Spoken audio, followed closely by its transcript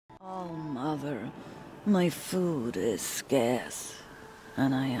Mother, my food is scarce,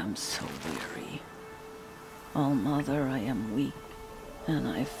 and I am so weary. All-Mother, I am weak, and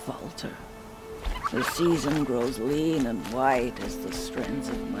I falter. The season grows lean and white as the strands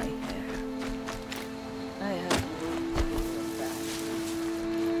of my hair. I have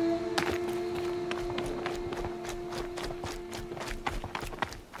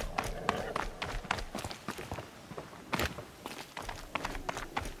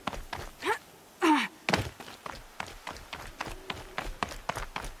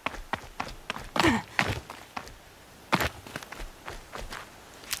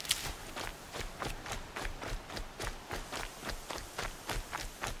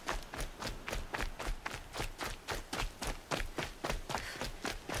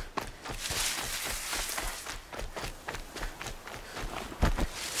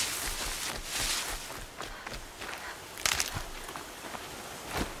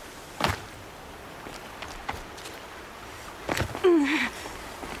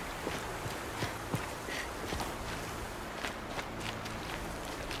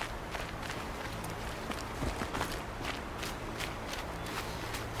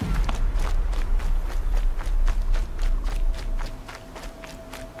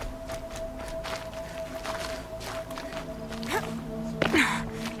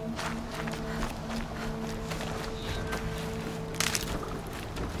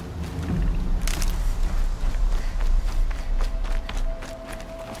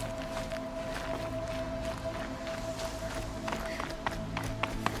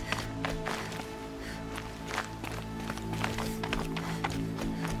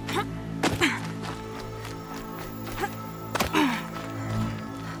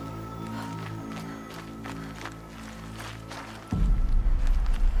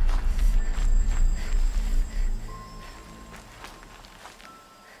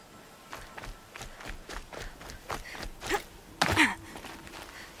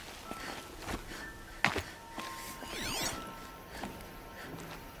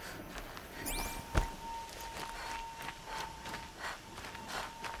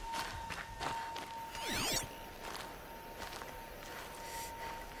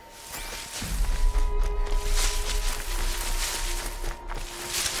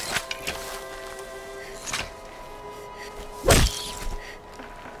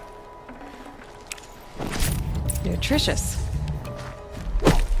nutritious.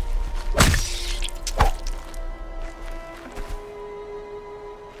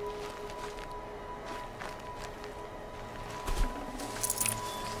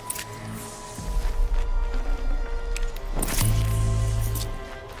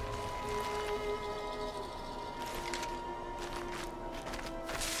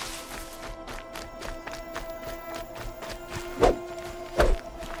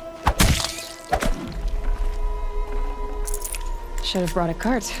 Should have brought a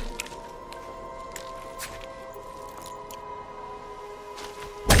cart.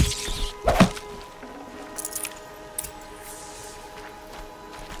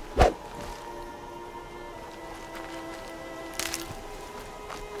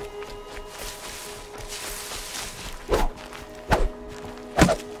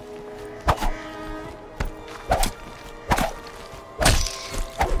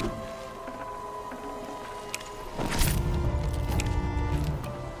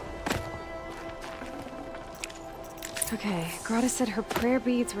 Okay, Grata said her prayer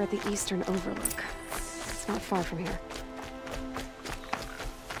beads were at the eastern overlook. It's not far from here.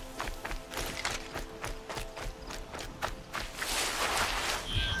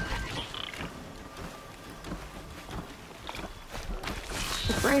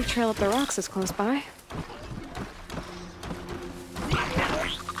 The Brave Trail up the rocks is close by.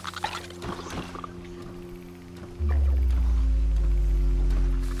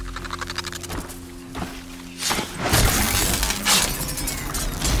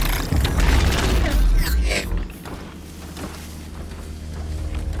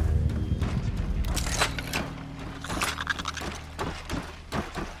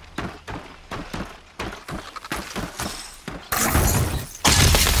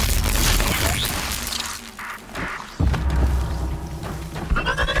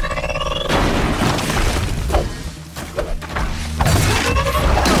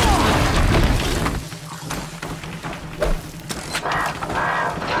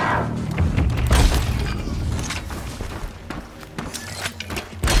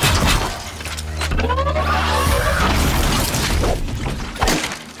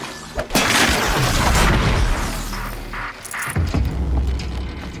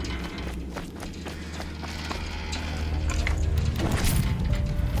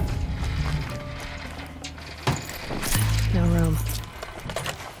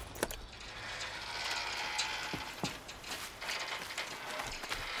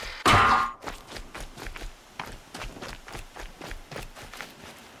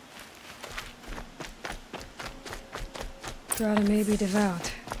 Grata may be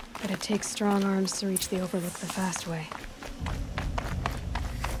devout, but it takes strong arms to reach the Overlook the fast way.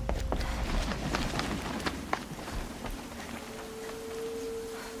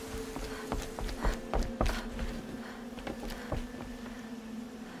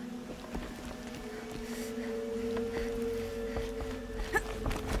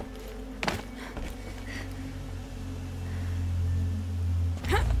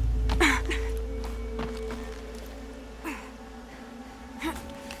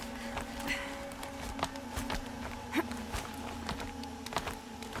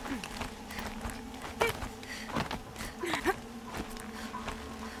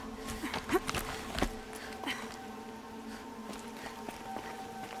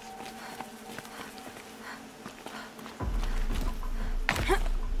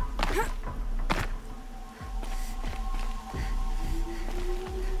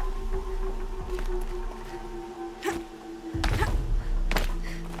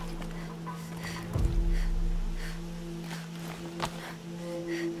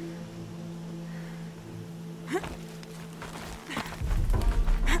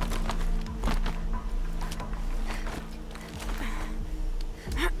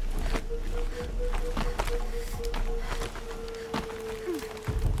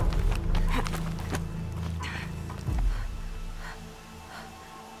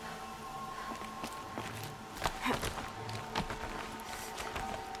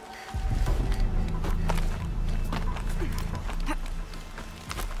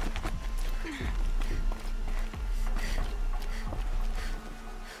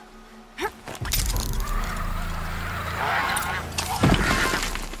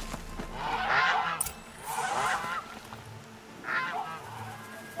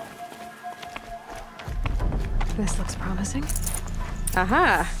 This looks promising.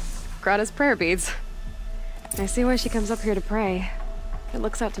 Aha! Grata's prayer beads. I see why she comes up here to pray. It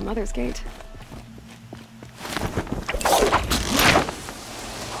looks out to Mother's Gate.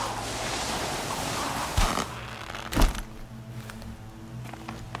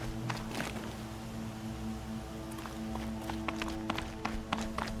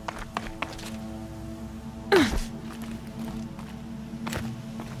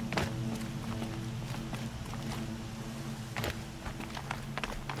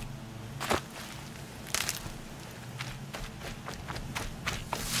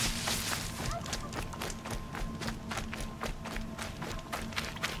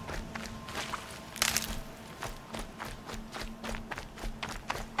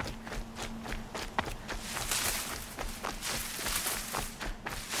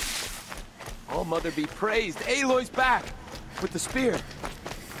 Oh, Mother be praised. Aloy's back! With the spear.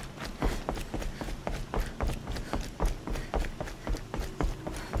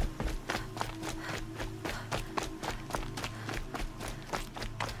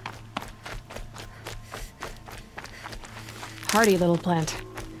 Hardy little plant.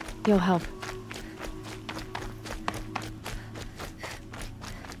 You'll help.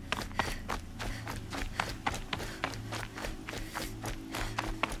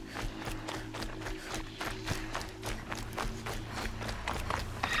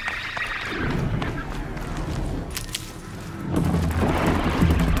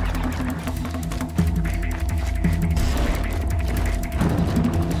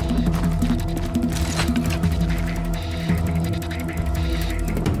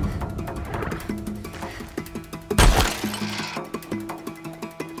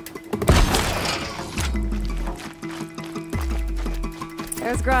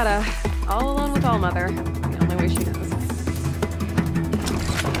 There's Grata, all alone with Allmother, the only way she knows.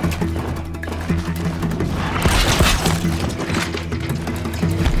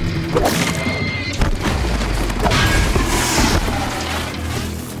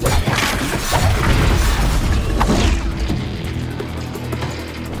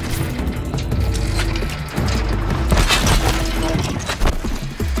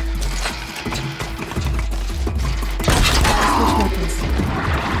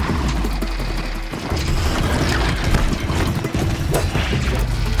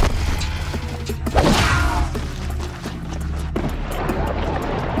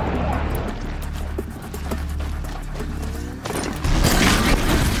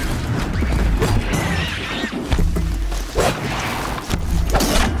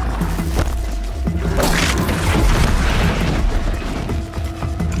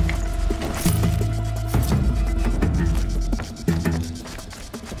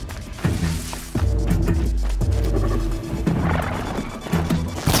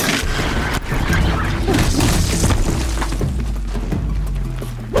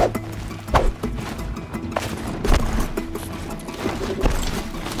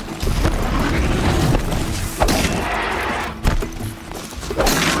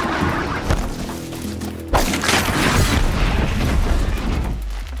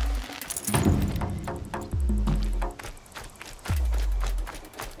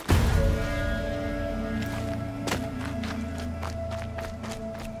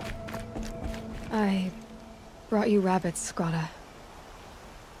 rabbits, Grata.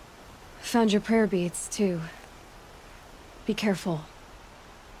 Found your prayer beads, too. Be careful.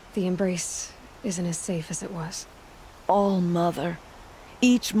 The embrace isn't as safe as it was. All-Mother,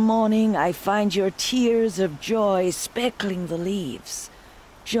 each morning I find your tears of joy speckling the leaves.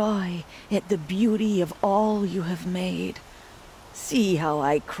 Joy at the beauty of all you have made. See how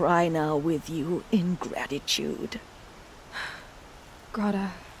I cry now with you in gratitude.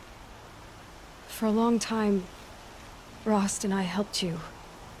 Grata, for a long time, Rost and I helped you.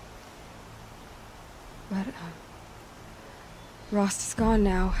 But, Rost is gone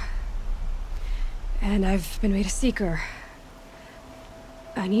now. And I've been made a seeker.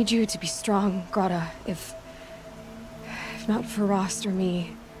 I need you to be strong, Grata. If not for Rost or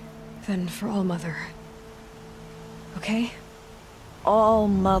me, then for All-Mother. Okay?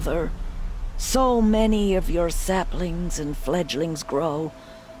 All-Mother, so many of your saplings and fledglings grow,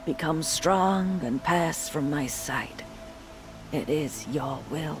 become strong and pass from my sight. It is your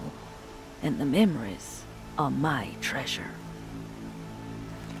will, and the memories are my treasure.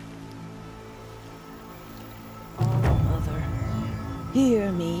 All-Mother,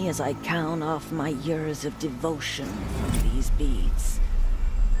 hear me as I count off my years of devotion from these beads.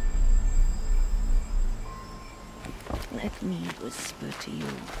 Let me whisper to you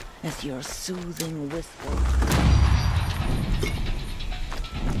as your soothing whisper.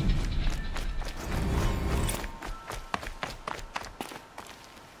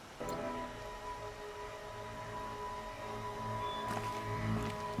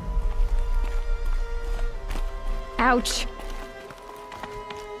 Ouch!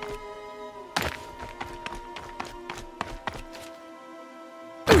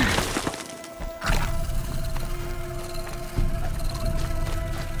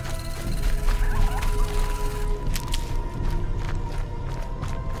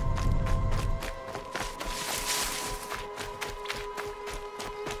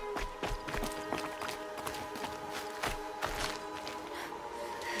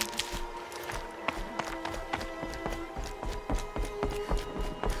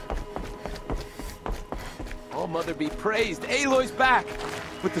 All-Mother be praised. Aloy's back!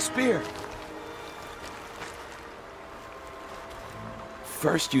 With the spear.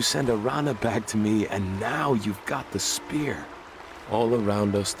 First you send Arana back to me, and now you've got the spear. All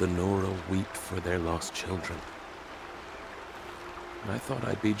around us, the Nora weep for their lost children. I thought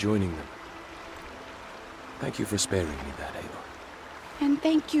I'd be joining them. Thank you for sparing me that, Aloy. And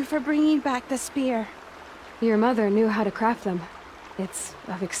thank you for bringing back the spear. Your mother knew how to craft them. It's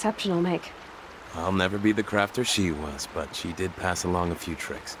of exceptional make. I'll never be the crafter she was, but she did pass along a few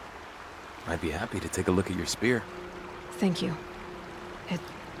tricks. I'd be happy to take a look at your spear. Thank you. It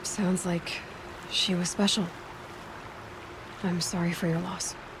sounds like she was special. I'm sorry for your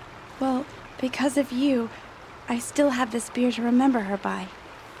loss. Well, because of you, I still have the spear to remember her by.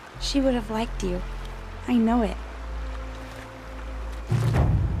 She would have liked you. I know it.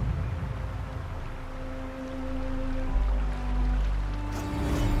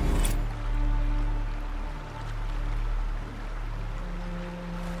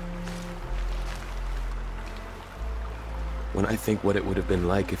 When I think what it would have been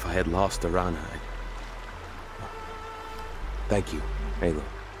like if I had lost Arana, Thank you, Aloy.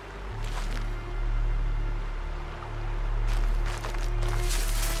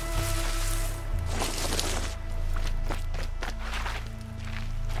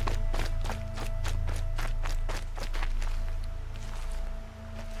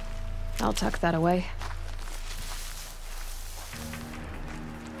 I'll tuck that away.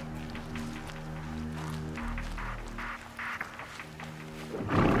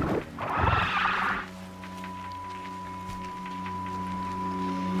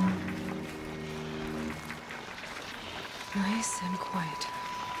 Nice and quiet.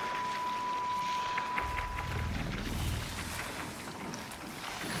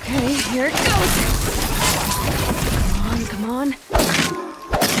 Okay, here it goes! Come on, come on.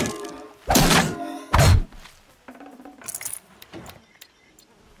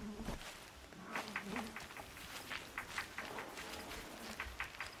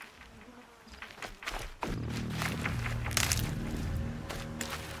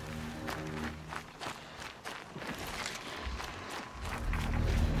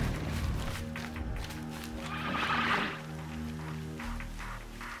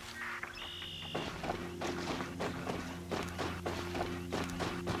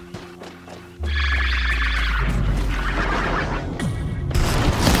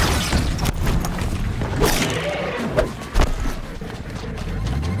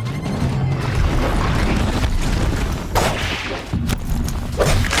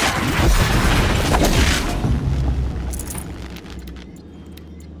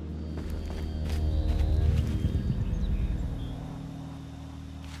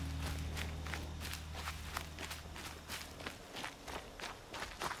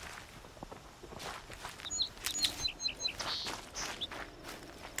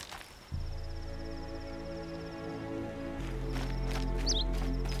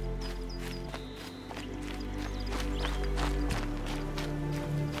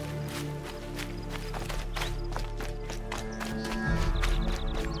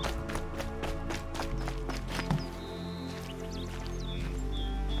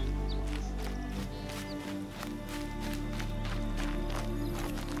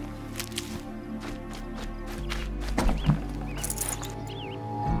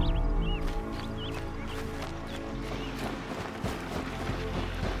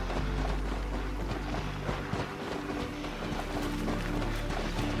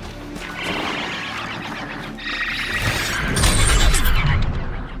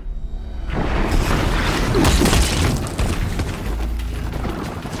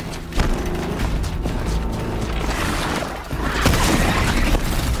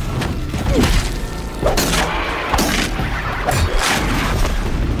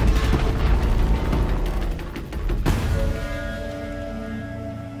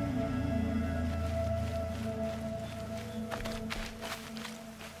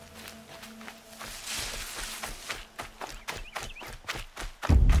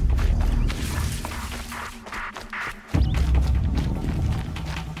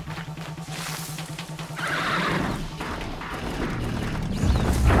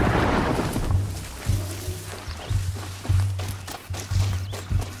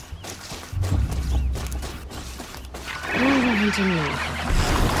 eaten me.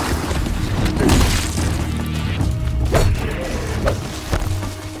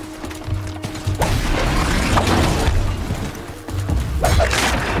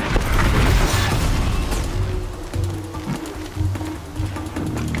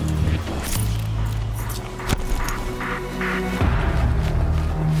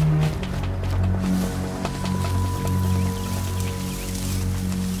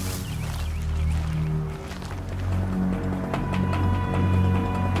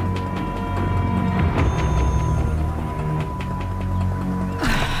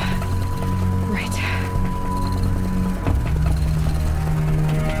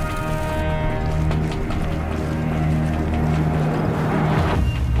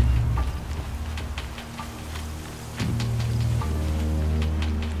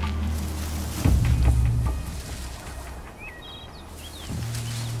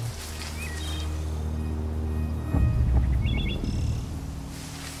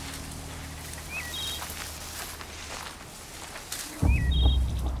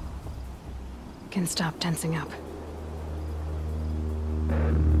 Can stop tensing up.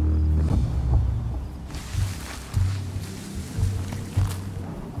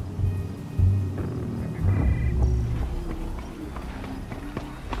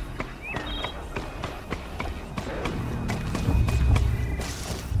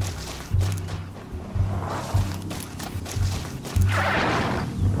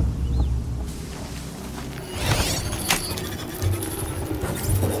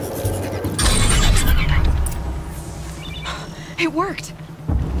 It worked!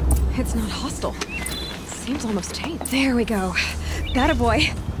 It's not hostile. Seems almost tame. There we go. That a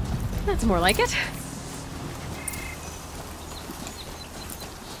boy. That's more like it.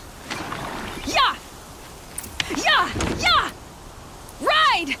 Yeah! Yeah! Yeah!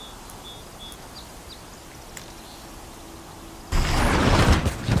 Ride!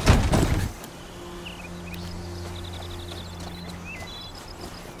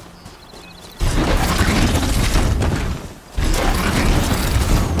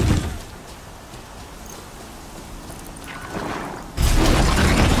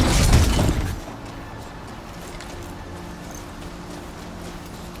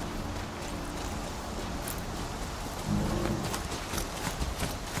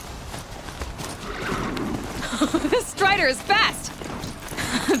 This Strider is fast!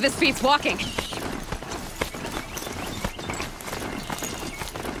 This beats walking.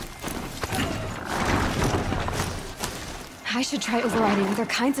 I should try overriding other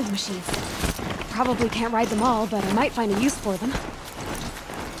kinds of machines. Probably can't ride them all, but I might find a use for them.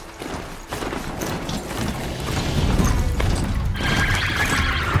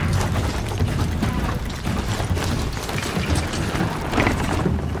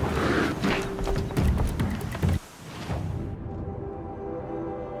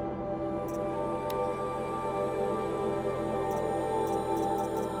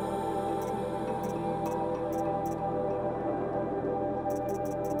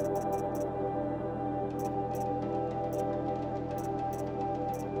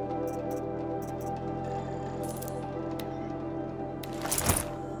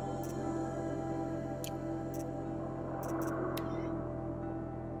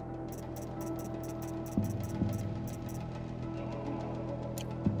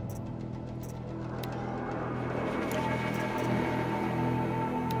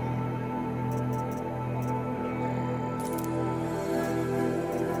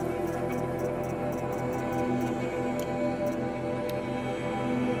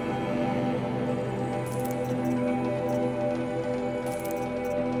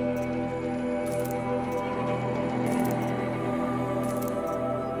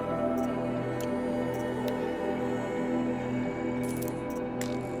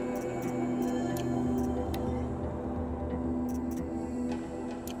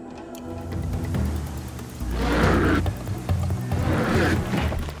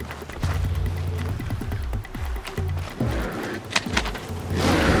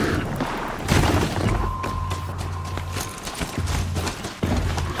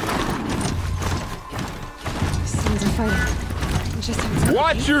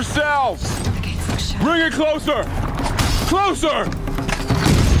 Watch yourselves! Bring it closer! Closer!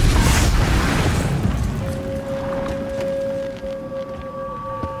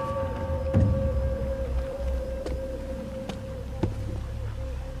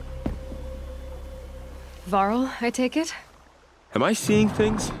 Varl, I take it? Am I seeing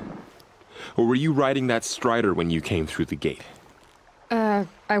things? Or were you riding that Strider when you came through the gate?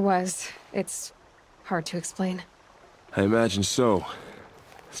 I was. It's hard to explain. I imagine so.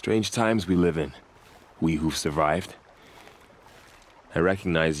 Strange times we live in. We who've survived. I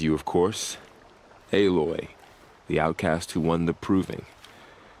recognize you, of course. Aloy, the outcast who won the proving.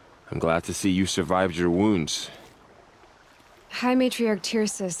 I'm glad to see you survived your wounds. High Matriarch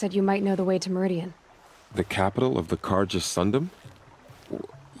Tirsa said you might know the way to Meridian. The capital of the Carja Sundom?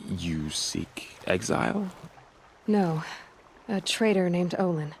 You seek exile? No. A traitor named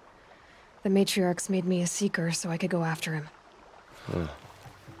Olin. The Matriarchs made me a seeker so I could go after him.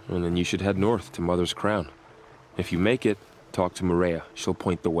 And then you should head north to Mother's Crown. If you make it, talk to Maria. She'll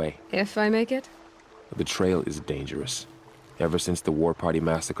point the way. If I make it? The trail is dangerous. Ever since the War Party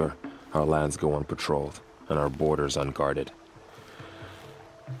massacre, our lands go unpatrolled, and our borders unguarded.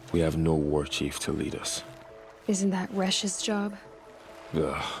 We have no war chief to lead us. Isn't that Resh's job?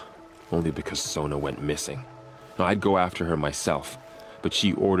 Ugh. Only because Sona went missing. Now, I'd go after her myself, but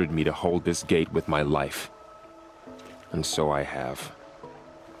she ordered me to hold this gate with my life. And so I have.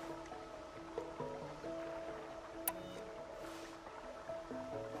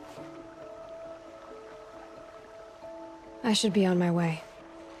 I should be on my way.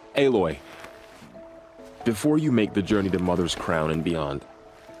 Aloy, before you make the journey to Mother's Crown and beyond,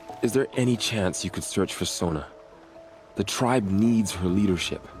 is there any chance you could search for Sona? The tribe needs her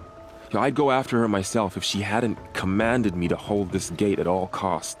leadership. I'd go after her myself if she hadn't commanded me to hold this gate at all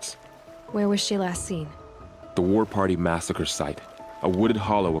costs. Where was she last seen? The War Party massacre site. A wooded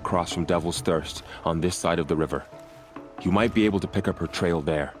hollow across from Devil's Thirst, on this side of the river. You might be able to pick up her trail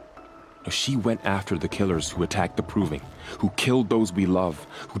there. She went after the killers who attacked the Proving, who killed those we love,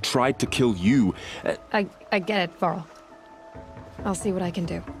 who tried to kill you. I get it, Varl. I'll see what I can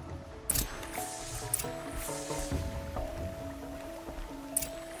do.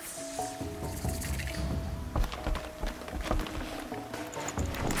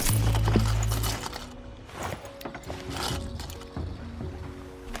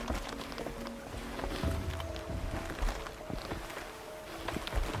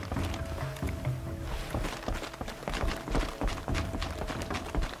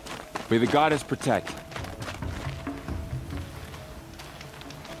 May the goddess protect.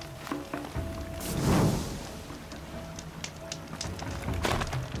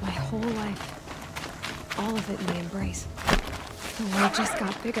 My whole life. All of it in the embrace. The world just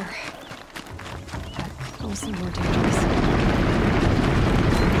got bigger. But also more dangerous.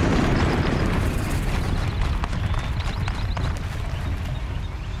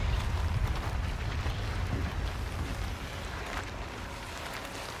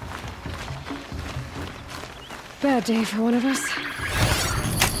 Bad day for one of us.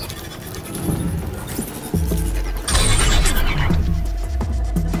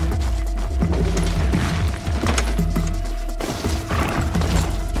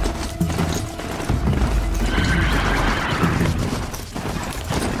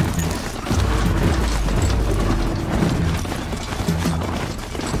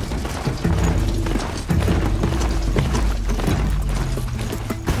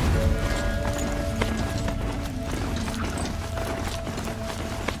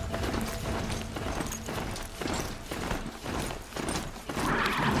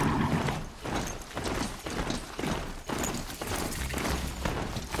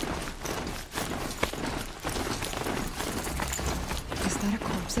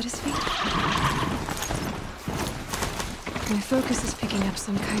 At his feet. My focus is picking up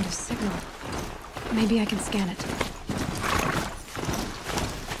some kind of signal. Maybe I can scan it.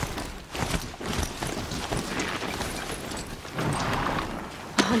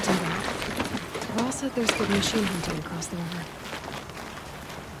 A hunting ground. Rawl said there's good machine hunting across the river.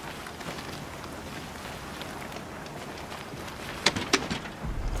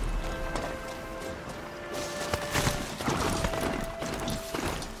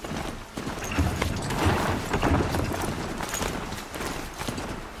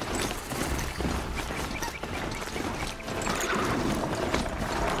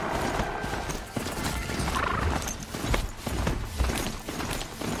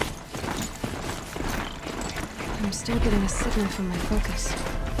 I'm still getting a signal from my focus.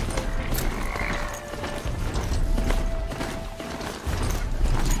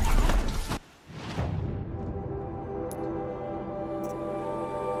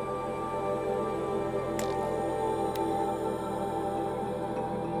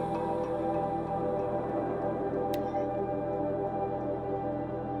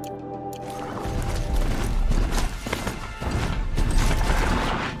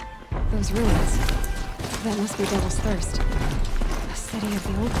 Those ruins. That must be Devil's Thirst. A city of the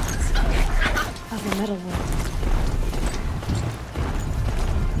old ones. Of the metal world.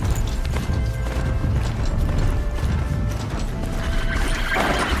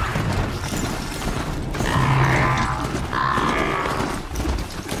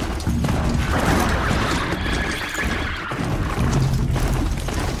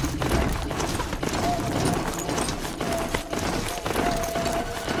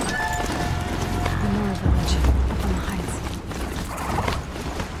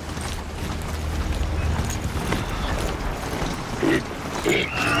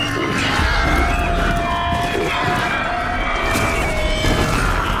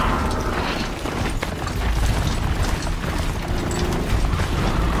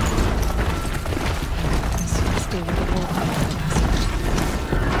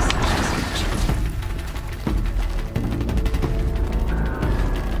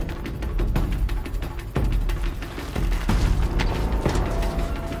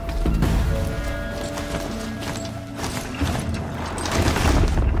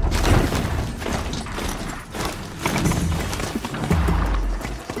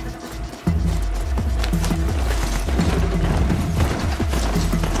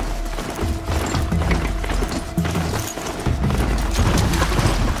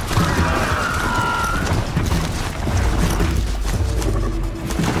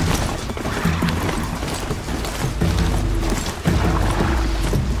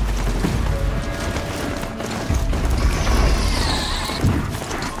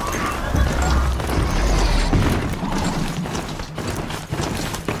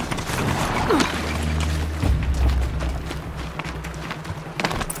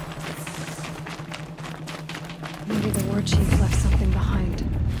 Maybe the war chief left something behind.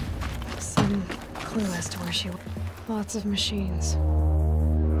 Some clue as to where she was. Lots of machines.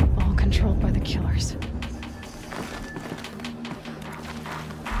 All controlled by the killers.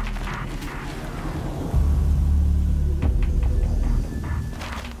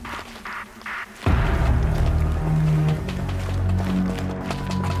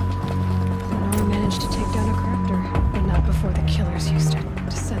 Lenore managed to take down a crafter, but not before the killers used it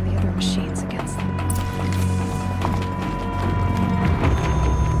to send the other machines against them.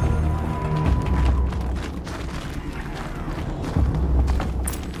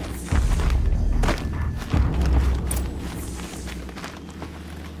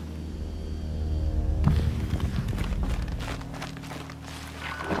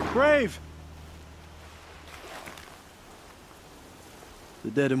 Brave! The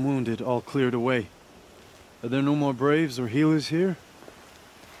dead and wounded all cleared away. Are there no more Braves or healers here?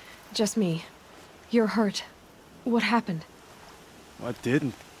 Just me. You're hurt. What happened? I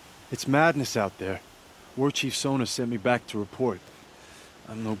didn't. It's madness out there. War Chief Sona sent me back to report.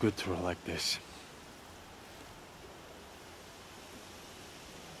 I'm no good to her like this.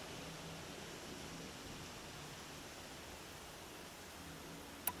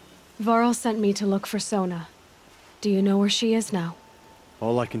 Varl sent me to look for Sona. Do you know where she is now?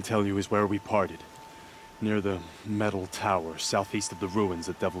 All I can tell you is where we parted. Near the metal tower, southeast of the ruins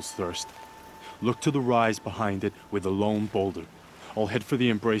at Devil's Thirst. Look to the rise behind it with a lone boulder. I'll head for the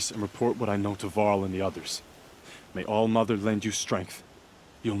embrace and report what I know to Varl and the others. May All Mother lend you strength.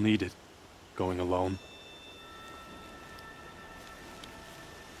 You'll need it, going alone.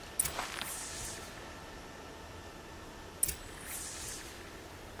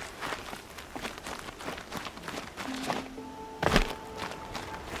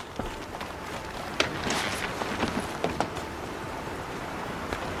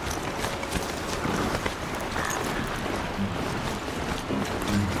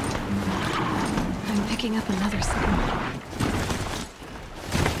 I'm picking up another signal.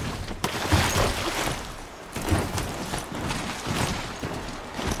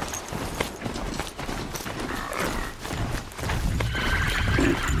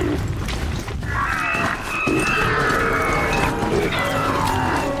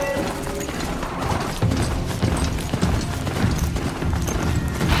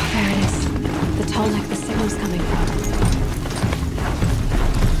 There it is. The tall neck the signal's coming from.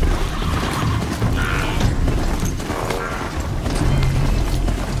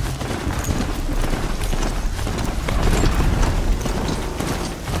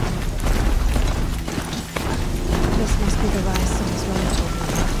 This must be the rise someone's running told me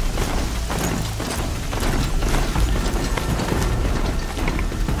about.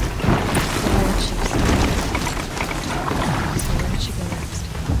 War chief's so where did she go next?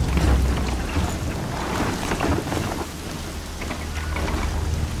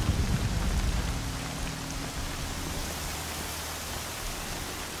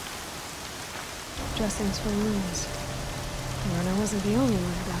 Dressings for wounds. Lorna wasn't the only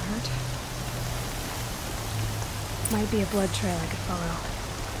one who got hurt. Might be a blood trail I could follow.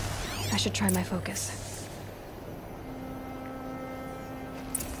 I should try my focus.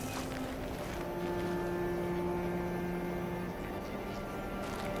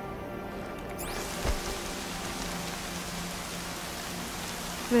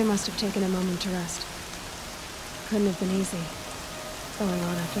 They must have taken a moment to rest. Couldn't have been easy, going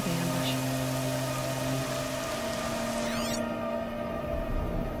on after the ambush.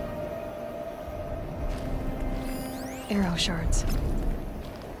 Arrow shards.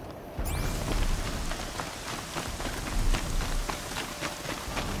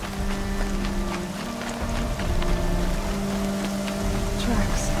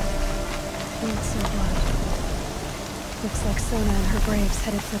 Tracks. Links of blood. Looks like Sona and her braves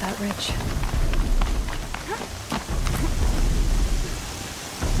headed for that ridge.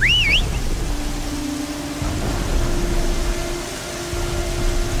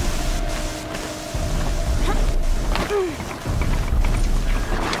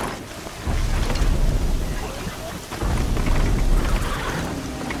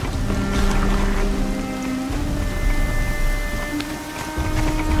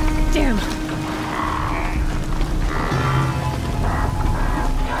 Damn!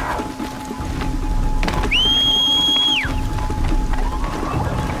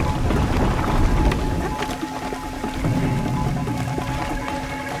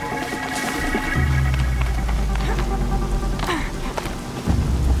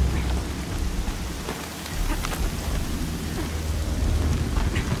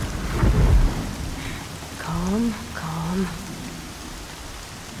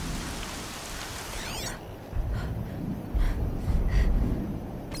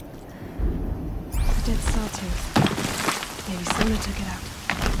 Get out.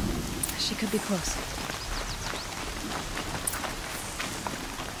 She could be close.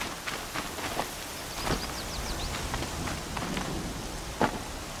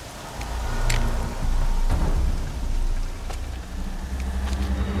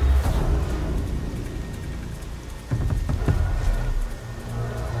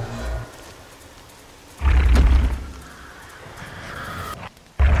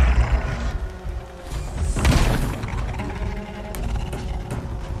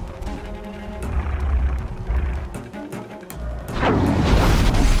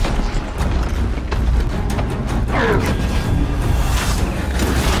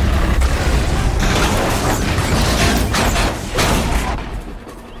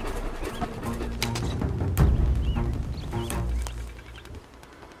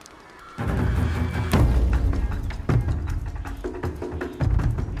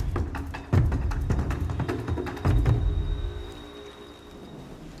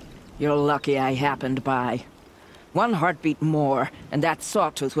 You're lucky I happened by. One heartbeat more, and that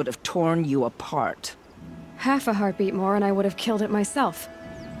sawtooth would have torn you apart. Half a heartbeat more and I would have killed it myself.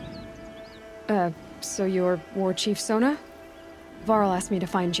 So you're War Chief Sona? Varl asked me to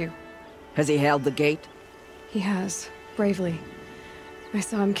find you. Has he held the gate? He has, bravely. I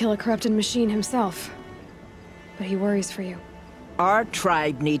saw him kill a corrupted machine himself. But he worries for you. Our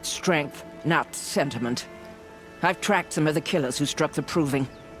tribe needs strength, not sentiment. I've tracked some of the killers who struck the Proving.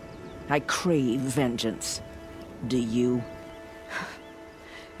 I crave vengeance. Do you?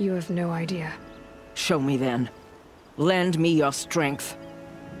 You have no idea. Show me then. Lend me your strength.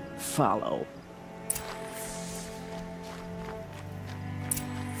 Follow.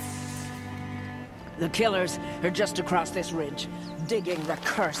 The killers are just across this ridge, digging the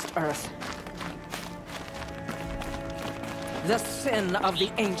cursed earth. The sin of the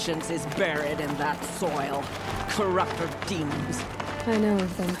ancients is buried in that soil. Corrupter demons. I know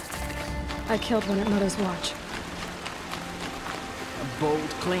of them. I killed one at Mother's watch. A bold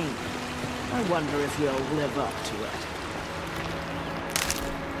claim. I wonder if you'll live up to it.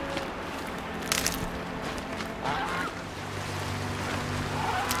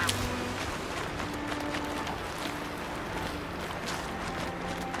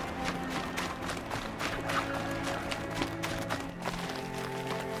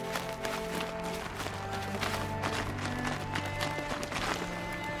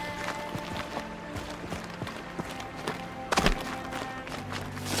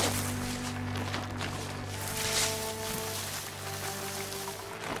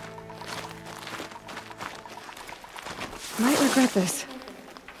 Might regret this.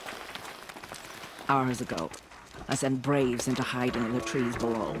 Hours ago, I sent Braves into hiding in the trees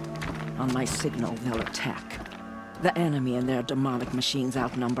below. On my signal, they'll attack. The enemy and their demonic machines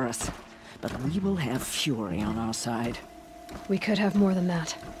outnumber us, but we will have fury on our side. We could have more than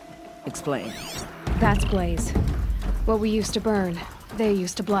that. Explain. That's Blaze. What we used to burn, they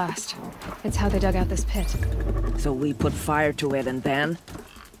used to blast. It's how they dug out this pit. So we put fire to it and then?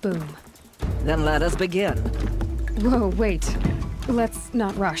 Boom. Then let us begin. Whoa, wait. Let's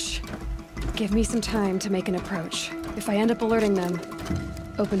not rush. Give me some time to make an approach. If I end up alerting them,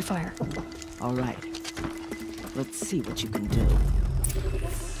 open fire. All right. Let's see what you can do.